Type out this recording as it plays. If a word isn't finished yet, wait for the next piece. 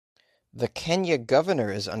The Kenya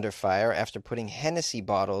governor is under fire after putting Hennessy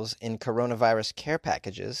bottles in coronavirus care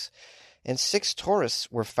packages, and 6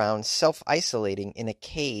 tourists were found self-isolating in a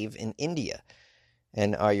cave in India.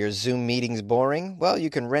 And are your Zoom meetings boring? Well, you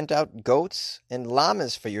can rent out goats and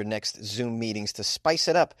llamas for your next Zoom meetings to spice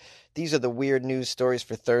it up. These are the weird news stories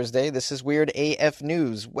for Thursday. This is Weird AF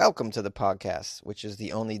News. Welcome to the podcast, which is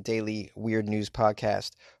the only daily weird news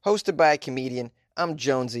podcast hosted by a comedian. I'm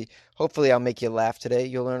Jonesy. Hopefully I'll make you laugh today.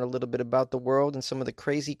 You'll learn a little bit about the world and some of the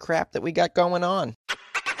crazy crap that we got going on.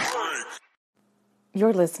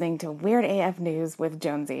 You're listening to Weird AF News with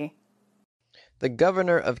Jonesy. The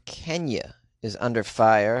governor of Kenya is under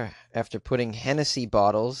fire after putting Hennessy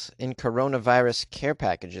bottles in coronavirus care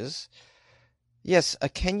packages. Yes, a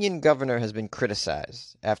Kenyan governor has been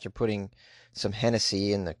criticized after putting some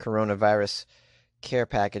Hennessy in the coronavirus care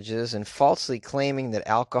packages and falsely claiming that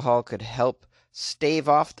alcohol could help stave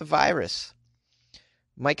off the virus.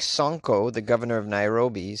 Mike Sonko, the governor of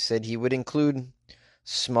Nairobi, said he would include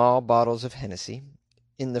small bottles of Hennessy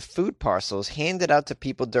in the food parcels handed out to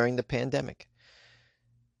people during the pandemic.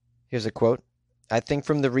 Here's a quote. I think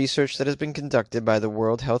from the research that has been conducted by the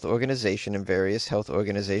World Health Organization and various health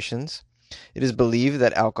organizations, it is believed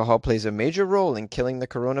that alcohol plays a major role in killing the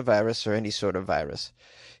coronavirus or any sort of virus.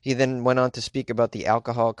 He then went on to speak about the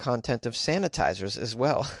alcohol content of sanitizers as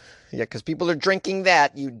well. Yeah, because people are drinking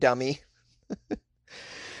that, you dummy.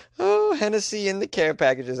 Oh, Hennessy in the care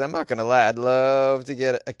packages. I'm not going to lie. I'd love to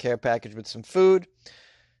get a care package with some food,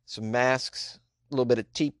 some masks, a little bit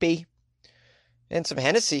of TP. And some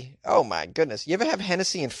Hennessy. Oh my goodness. You ever have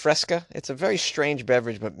Hennessy and Fresca? It's a very strange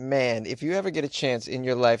beverage, but man, if you ever get a chance in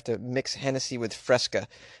your life to mix Hennessy with Fresca,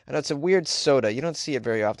 I know it's a weird soda. You don't see it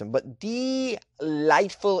very often, but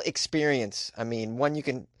delightful experience. I mean, one you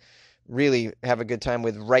can really have a good time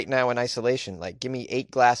with right now in isolation. Like, give me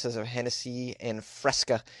 8 glasses of Hennessy and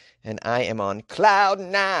Fresca, and I am on cloud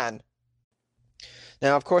 9.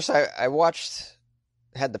 Now, of course, I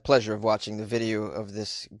had the pleasure of watching the video of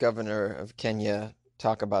this governor of Kenya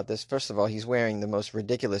talk about this. First of all, he's wearing the most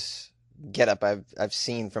ridiculous getup I've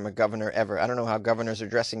seen from a governor ever. I don't know how governors are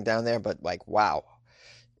dressing down there, but like, wow.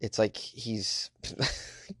 It's like he's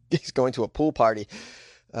he's going to a pool party.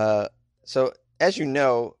 So as you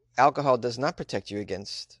know, alcohol does not protect you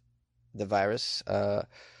against the virus.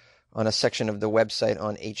 On a section of the website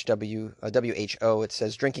on WHO, it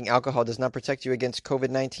says drinking alcohol does not protect you against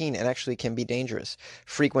COVID-19 and actually can be dangerous.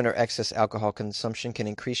 Frequent or excess alcohol consumption can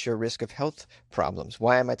increase your risk of health problems.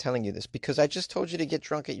 Why am I telling you this? Because I just told you to get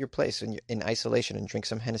drunk at your place in isolation and drink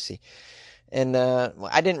some Hennessy. And well,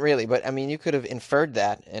 I didn't really, but I mean, you could have inferred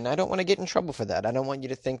that, and I don't want to get in trouble for that. I don't want you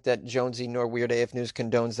to think that Jonesy nor Weird AF News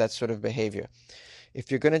condones that sort of behavior.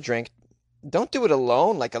 If you're going to drink, don't do it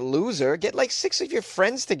alone like a loser. Get like 6 of your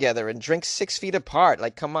friends together and drink 6 feet apart.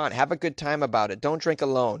 Like, come on, have a good time about it. Don't drink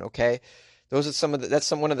alone, okay? Those are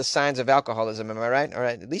one of the signs of alcoholism. Am I right? All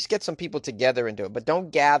right. At least get some people together and do it, but don't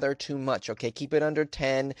gather too much, okay? Keep it under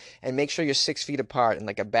 10 and make sure you're 6 feet apart in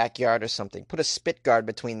like a backyard or something. Put a spit guard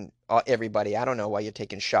between everybody. I don't know why you're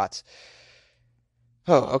taking shots.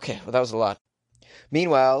 Oh, okay. Well, that was a lot.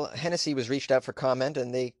 Meanwhile, Hennessy was reached out for comment,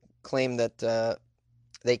 and they claim that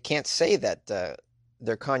they can't say that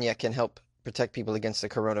their cognac can help protect people against the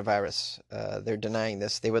coronavirus. They're denying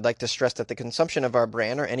this. They would like to stress that the consumption of our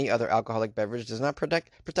brand or any other alcoholic beverage does not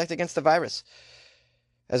protect against the virus.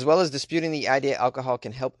 As well as disputing the idea alcohol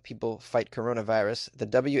can help people fight coronavirus, the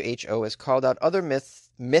WHO has called out other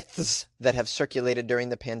myths that have circulated during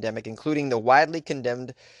the pandemic, including the widely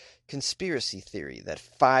condemned conspiracy theory that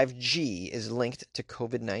 5G is linked to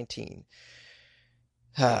COVID-19.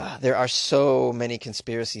 There are so many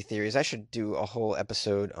conspiracy theories. I should do a whole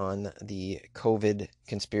episode on the COVID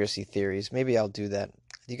conspiracy theories. Maybe I'll do that.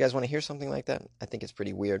 Do you guys want to hear something like that? I think it's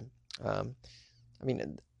pretty weird. I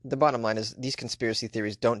mean, the bottom line is these conspiracy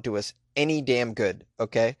theories don't do us any damn good,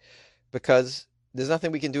 okay? Because there's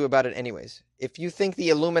nothing we can do about it anyways. If you think the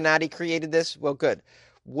Illuminati created this, well, good.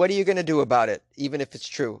 What are you going to do about it, even if it's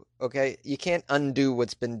true, okay? You can't undo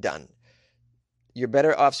what's been done. You're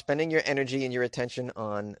better off spending your energy and your attention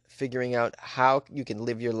on figuring out how you can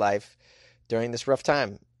live your life during this rough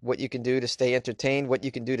time. What you can do to stay entertained, what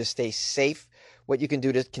you can do to stay safe, what you can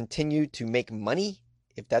do to continue to make money,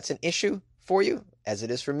 if that's an issue for you, as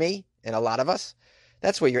it is for me and a lot of us.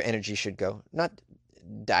 That's where your energy should go, not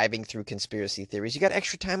diving through conspiracy theories. You got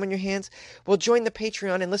extra time on your hands? Well, join the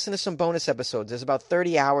Patreon and listen to some bonus episodes. There's about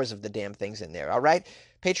 30 hours of the damn things in there, all right?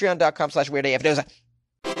 Patreon.com/WeirdAF.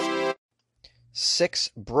 6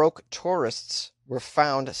 broke tourists were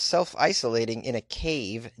found self-isolating in a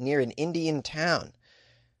cave near an Indian town.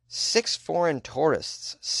 6 foreign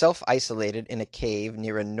tourists self-isolated in a cave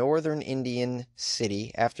near a northern Indian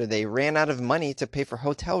city after they ran out of money to pay for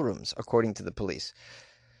hotel rooms, according to the police.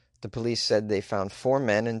 The police said they found 4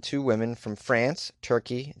 men and 2 women from France,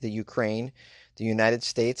 Turkey, the Ukraine, the United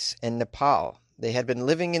States, and Nepal. They had been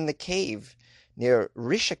living in the cave near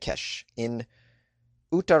Rishikesh in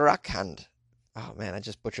Uttarakhand. Oh man, I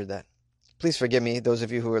just butchered that. Please forgive me, those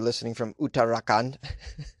of you who are listening from Uttarakhand.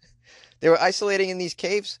 They were isolating in these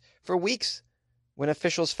caves for weeks when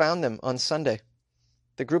officials found them on Sunday.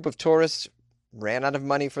 The group of tourists ran out of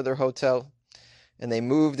money for their hotel, and they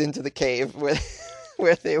moved into the cave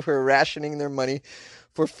where they were rationing their money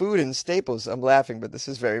for food and staples. I'm laughing, but this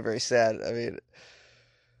is very, very sad. I mean,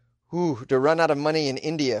 to run out of money in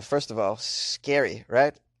India, first of all, scary,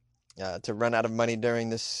 right? To run out of money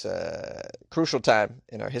during this crucial time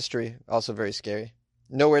in our history, also very scary.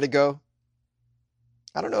 Nowhere to go.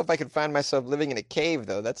 I don't know if I could find myself living in a cave,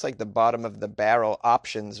 though. That's like the bottom of the barrel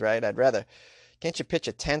options, right? Can't you pitch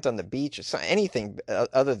a tent on the beach or anything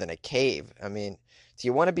other than a cave? I mean, do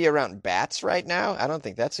you want to be around bats right now? I don't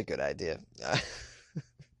think that's a good idea.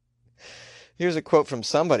 Here's a quote from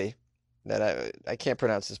somebody that I can't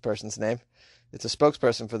pronounce this person's name. It's a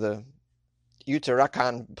spokesperson for the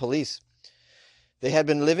Uttarakhand police. They had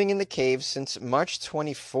been living in the cave since March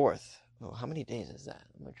 24th. Oh, how many days is that?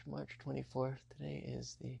 March 24th. Today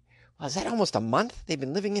is wow, is that almost a month? They've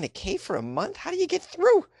been living in a cave for a month? How do you get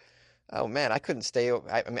through? Oh man, I couldn't stay.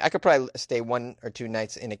 I mean, I could probably stay 1 or 2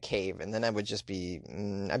 nights in a cave, and then I would just be,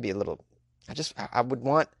 I'd be a little. I would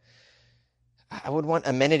want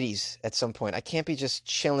amenities at some point. I can't be just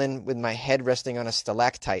chilling with my head resting on a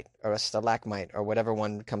stalactite or a stalagmite or whatever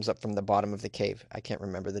one comes up from the bottom of the cave. I can't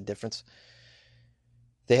remember the difference.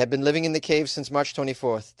 They had been living in the cave since March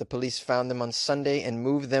 24th. The police found them on Sunday and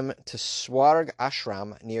moved them to Swarg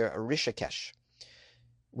Ashram near Rishikesh.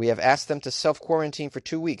 We have asked them to self-quarantine for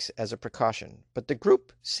 2 weeks as a precaution, but the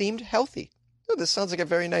group seemed healthy. Oh, this sounds like a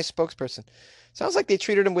very nice spokesperson. Sounds like they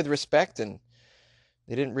treated them with respect and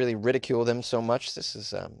they didn't really ridicule them so much. This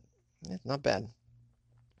is not bad.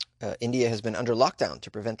 India has been under lockdown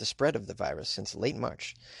to prevent the spread of the virus since late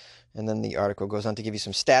March. And then the article goes on to give you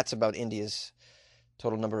some stats about India's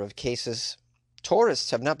total number of cases. Tourists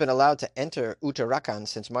have not been allowed to enter Uttarakhand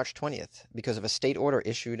since March 20th because of a state order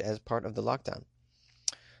issued as part of the lockdown.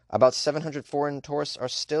 About 700 foreign tourists are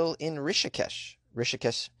still in Rishikesh.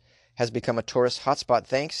 Rishikesh has become a tourist hotspot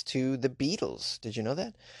thanks to the Beatles. Did you know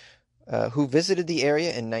that? Who visited the area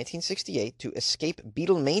in 1968 to escape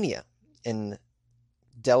Beatlemania and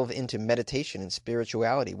delve into meditation and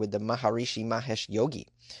spirituality with the Maharishi Mahesh Yogi.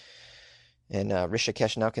 And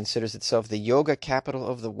Rishikesh now considers itself the yoga capital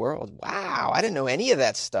of the world. Wow, I didn't know any of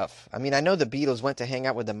that stuff. I mean, I know the Beatles went to hang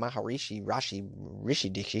out with the Maharishi Rishi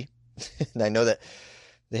Dishi. And I know that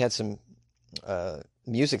they had some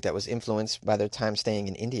music that was influenced by their time staying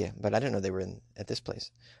in India, but I didn't know they were at this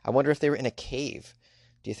place. I wonder if they were in a cave.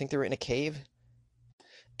 Do you think they were in a cave?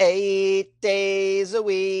 8 days a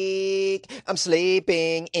week, I'm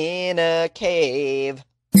sleeping in a cave.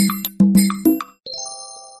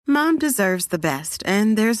 Mom deserves the best,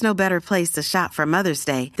 and there's no better place to shop for Mother's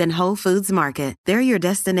Day than Whole Foods Market. They're your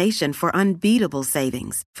destination for unbeatable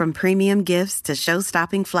savings, from premium gifts to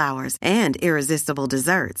show-stopping flowers and irresistible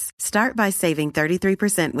desserts. Start by saving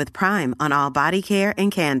 33% with Prime on all body care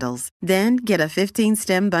and candles. Then get a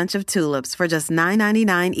 15-stem bunch of tulips for just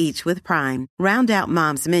 $9.99 each with Prime. Round out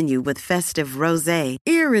Mom's menu with festive rosé,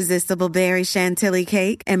 irresistible berry chantilly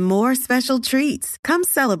cake, and more special treats. Come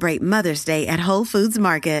celebrate Mother's Day at Whole Foods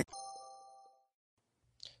Market.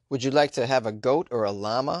 Would you like to have a goat or a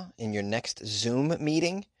llama in your next Zoom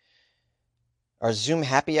meeting? Are Zoom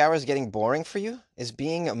happy hours getting boring for you? Is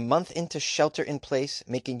being a month into shelter in place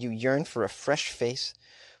making you yearn for a fresh face?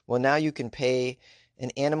 Well, now you can pay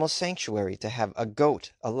an animal sanctuary to have a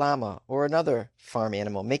goat, a llama, or another farm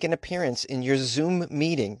animal make an appearance in your Zoom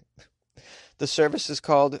meeting. The service is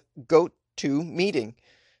called GoToMeeting,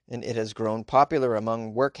 and it has grown popular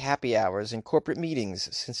among work happy hours and corporate meetings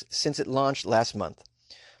since it launched last month.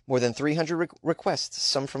 More than 300 requests,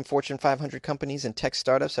 some from Fortune 500 companies and tech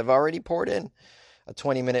startups, have already poured in. A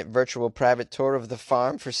 20-minute virtual private tour of the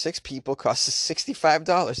farm for 6 people costs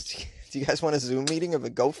 $65. Do you guys want a Zoom meeting of a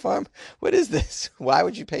goat farm? What is this? Why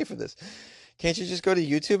would you pay for this? Can't you just go to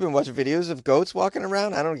YouTube and watch videos of goats walking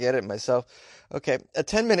around? I don't get it myself. Okay, a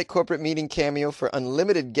 10-minute corporate meeting cameo for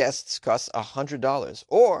unlimited guests costs $100.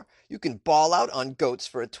 Or you can ball out on goats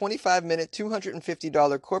for a 25-minute,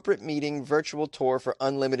 $250 corporate meeting virtual tour for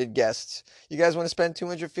unlimited guests. You guys want to spend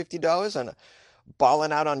 $250 on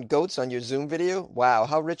balling out on goats on your Zoom video? Wow,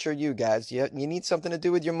 how rich are you guys? You need something to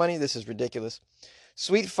do with your money? This is ridiculous.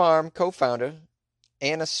 Sweet Farm co-founder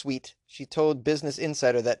Anna Sweet, she told Business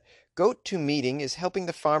Insider that GoToMeeting is helping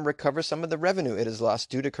the farm recover some of the revenue it has lost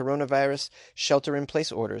due to coronavirus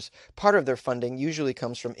shelter-in-place orders. Part of their funding usually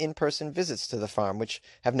comes from in-person visits to the farm, which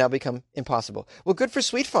have now become impossible. Well, good for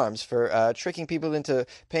Sweet Farms for tricking people into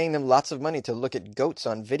paying them lots of money to look at goats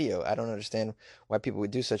on video. I don't understand why people would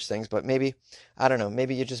do such things, but maybe, I don't know,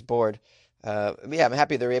 maybe you're just bored. Yeah, I'm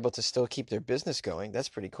happy they're able to still keep their business going. That's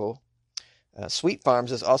pretty cool. Sweet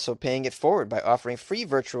Farms is also paying it forward by offering free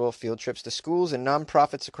virtual field trips to schools and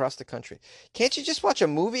nonprofits across the country. Can't you just watch a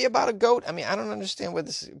movie about a goat? I mean, I don't understand where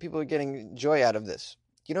people are getting joy out of this.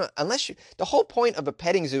 You know, the whole point of a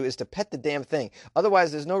petting zoo is to pet the damn thing.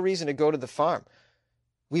 Otherwise, there's no reason to go to the farm.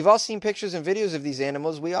 We've all seen pictures and videos of these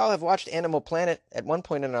animals. We all have watched Animal Planet at one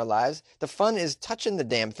point in our lives. The fun is touching the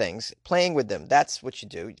damn things, playing with them. That's what you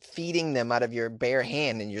do. Feeding them out of your bare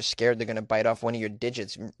hand, and you're scared they're going to bite off one of your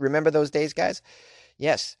digits. Remember those days, guys?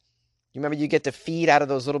 Yes. You remember you get to feed out of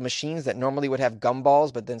those little machines that normally would have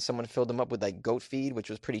gumballs, but then someone filled them up with like goat feed, which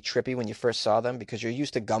was pretty trippy when you first saw them because you're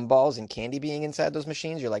used to gumballs and candy being inside those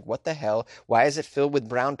machines. You're like, what the hell? Why is it filled with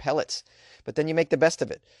brown pellets? But then you make the best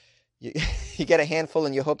of it. You, you get a handful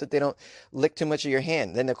and you hope that they don't lick too much of your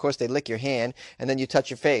hand. Then, of course, they lick your hand, and then you touch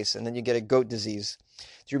your face, and then you get a goat disease. Do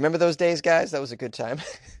you remember those days, guys? That was a good time.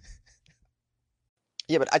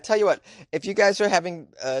 Yeah, but I tell you what, if you guys are having,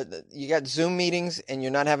 you got Zoom meetings and you're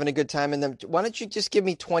not having a good time in them, why don't you just give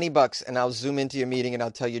me $20 and I'll Zoom into your meeting and I'll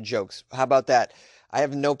tell you jokes. How about that? I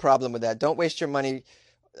have no problem with that. Don't waste your money,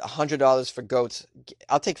 $100 for goats.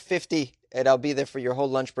 I'll take 50 and I'll be there for your whole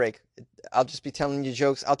lunch break. I'll just be telling you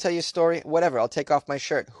jokes. I'll tell you a story, whatever. I'll take off my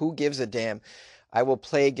shirt. Who gives a damn? I will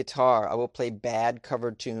play guitar. I will play bad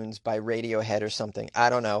covered tunes by Radiohead or something. I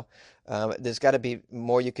don't know. There's got to be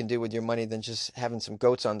more you can do with your money than just having some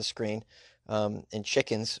goats on the screen and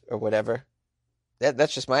chickens or whatever.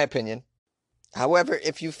 That's just my opinion. However,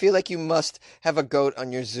 if you feel like you must have a goat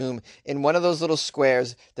on your Zoom in one of those little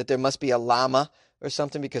squares, that there must be a llama or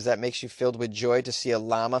something because that makes you filled with joy to see a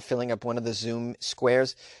llama filling up one of the Zoom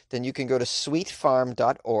squares, then you can go to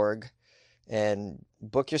sweetfarm.org and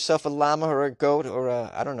book yourself a llama or a goat or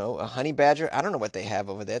I don't know, a honey badger. I don't know what they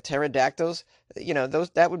have over there. Pterodactyls. You know,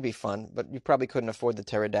 that would be fun, but you probably couldn't afford the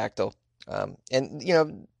pterodactyl. And, you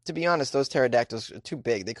know, to be honest, those pterodactyls are too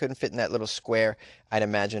big. They couldn't fit in that little square, I'd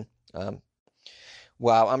imagine.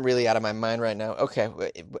 Wow, I'm really out of my mind right now. Okay,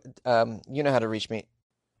 you know how to reach me.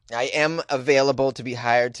 I am available to be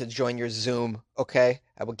hired to join your Zoom, okay?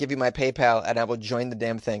 I will give you my PayPal and I will join the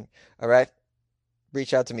damn thing, all right?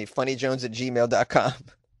 Reach out to me, funnyjones@gmail.com.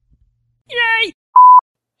 Yay!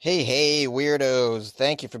 Hey, weirdos.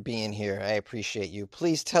 Thank you for being here. I appreciate you.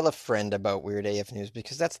 Please tell a friend about Weird AF News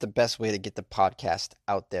because that's the best way to get the podcast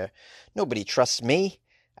out there. Nobody trusts me.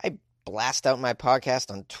 I blast out my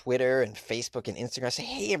podcast on Twitter and Facebook and Instagram. I say,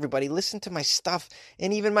 hey, everybody, listen to my stuff.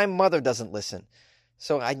 And even my mother doesn't listen.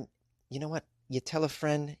 So you know what? You tell a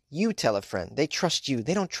friend, you tell a friend. They trust you.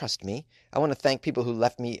 They don't trust me. I want to thank people who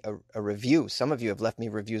left me a review. Some of you have left me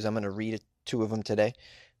reviews. I'm going to read two of them today.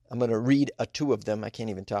 I'm going to read two of them. I can't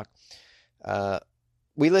even talk.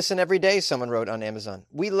 We listen every day, someone wrote on Amazon.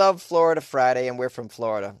 We love Florida Friday, and we're from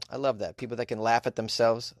Florida. I love that. People that can laugh at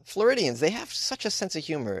themselves. Floridians, they have such a sense of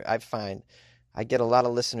humor, I find. I get a lot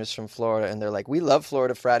of listeners from Florida, and they're like, we love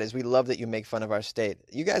Florida Fridays. We love that you make fun of our state.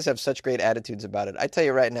 You guys have such great attitudes about it. I tell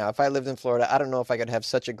you right now, if I lived in Florida, I don't know if I could have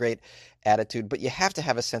such a great attitude, but you have to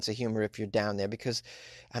have a sense of humor if you're down there because,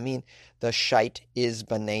 I mean, the shite is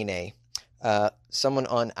banana. Someone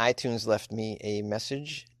on iTunes left me a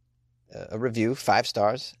message, a review, 5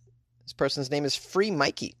 stars. This person's name is Free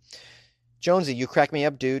Mikey. Jonesy, you crack me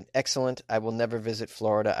up, dude. Excellent. I will never visit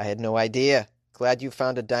Florida. I had no idea. Glad you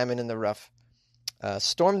found a diamond in the rough.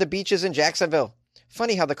 Storm the beaches in Jacksonville.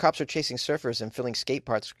 Funny how the cops are chasing surfers and filling skate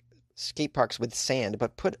parks with sand,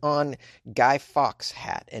 but put on Guy Fawkes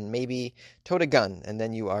hat and maybe tote a gun, and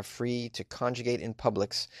then you are free to congregate in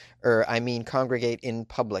congregate in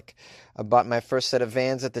public. I bought my first set of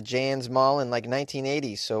Vans at the Jan's Mall in like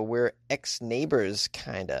 1980, so we're ex-neighbors,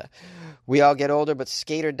 kinda. We all get older, but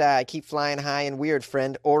skate or die. Keep flying high and weird,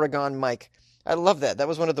 friend. Oregon Mike. I love that. That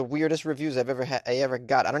was one of the weirdest reviews I ever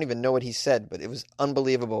got. I don't even know what he said, but it was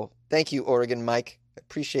unbelievable. Thank you, Oregon Mike.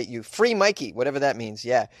 Appreciate you. Free Mikey, whatever that means.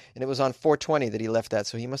 Yeah. And it was on 420 that he left that,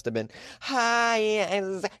 so he must have been high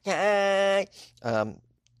as high.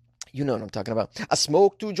 You know what I'm talking about. I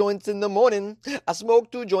smoke 2 joints in the morning. I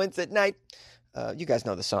smoke 2 joints at night. You guys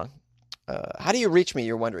know the song. How do you reach me,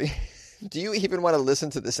 you're wondering? Do you even want to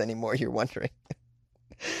listen to this anymore, you're wondering?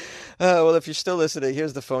 Well, if you're still listening,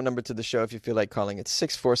 here's the phone number to the show if you feel like calling. It's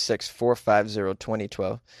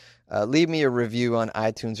 646-450-2012. leave me a review on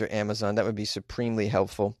iTunes or Amazon. That would be supremely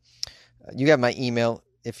helpful. You have my email.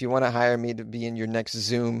 If you want to hire me to be in your next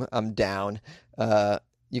Zoom, I'm down.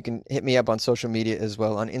 You can hit me up on social media as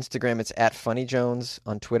well. On Instagram, it's @FunnyJones.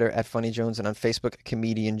 On Twitter, @FunnyJones. And on Facebook,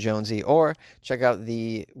 Comedian Jonesy. Or check out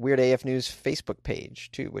the Weird AF News Facebook page,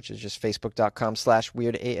 too, which is just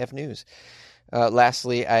facebook.com/WeirdAFNews.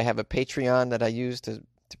 Lastly, I have a Patreon that I use to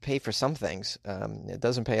pay for some things. It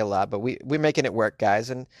doesn't pay a lot, but we're making it work, guys.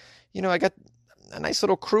 And, I got a nice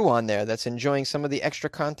little crew on there that's enjoying some of the extra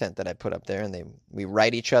content that I put up there, and we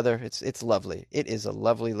write each other. It's lovely. It is a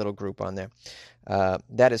lovely little group on there.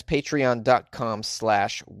 That is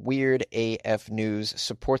patreon.com/WeirdAFNews.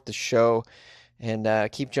 Support the show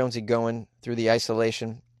and keep Jonesy going through the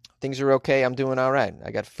isolation. Things are okay. I'm doing all right.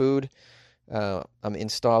 I got food. I'm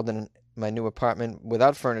installed in my new apartment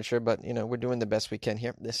without furniture, but we're doing the best we can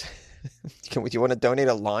here. Do you want to donate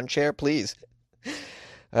a lawn chair, please?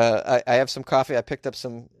 I have some coffee. I picked up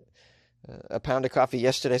a pound of coffee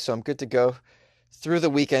yesterday, so I'm good to go through the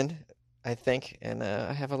weekend, I think. And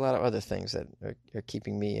I have a lot of other things that are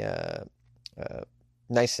keeping me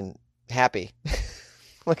nice and happy.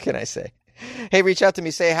 What can I say? Hey, reach out to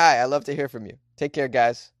me. Say hi. I love to hear from you. Take care,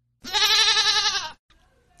 guys.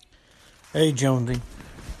 Hey, Jonesy.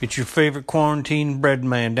 It's your favorite quarantine bread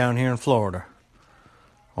man down here in Florida.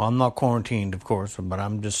 Well, I'm not quarantined, of course, but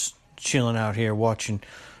I'm just chilling out here watching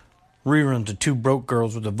reruns of Two Broke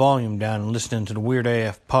Girls with the volume down and listening to the Weird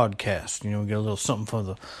AF podcast. Get a little something for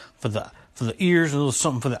the ears, a little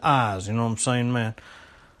something for the eyes. You know what I'm saying, man?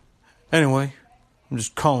 Anyway, I'm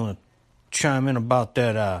just calling to chime in about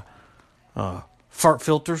that fart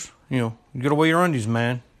filters. You gotta wear your undies,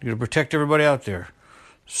 man. You gotta protect everybody out there.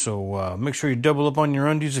 So make sure you double up on your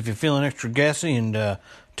undies if you're feeling extra gassy, and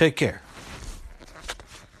take care.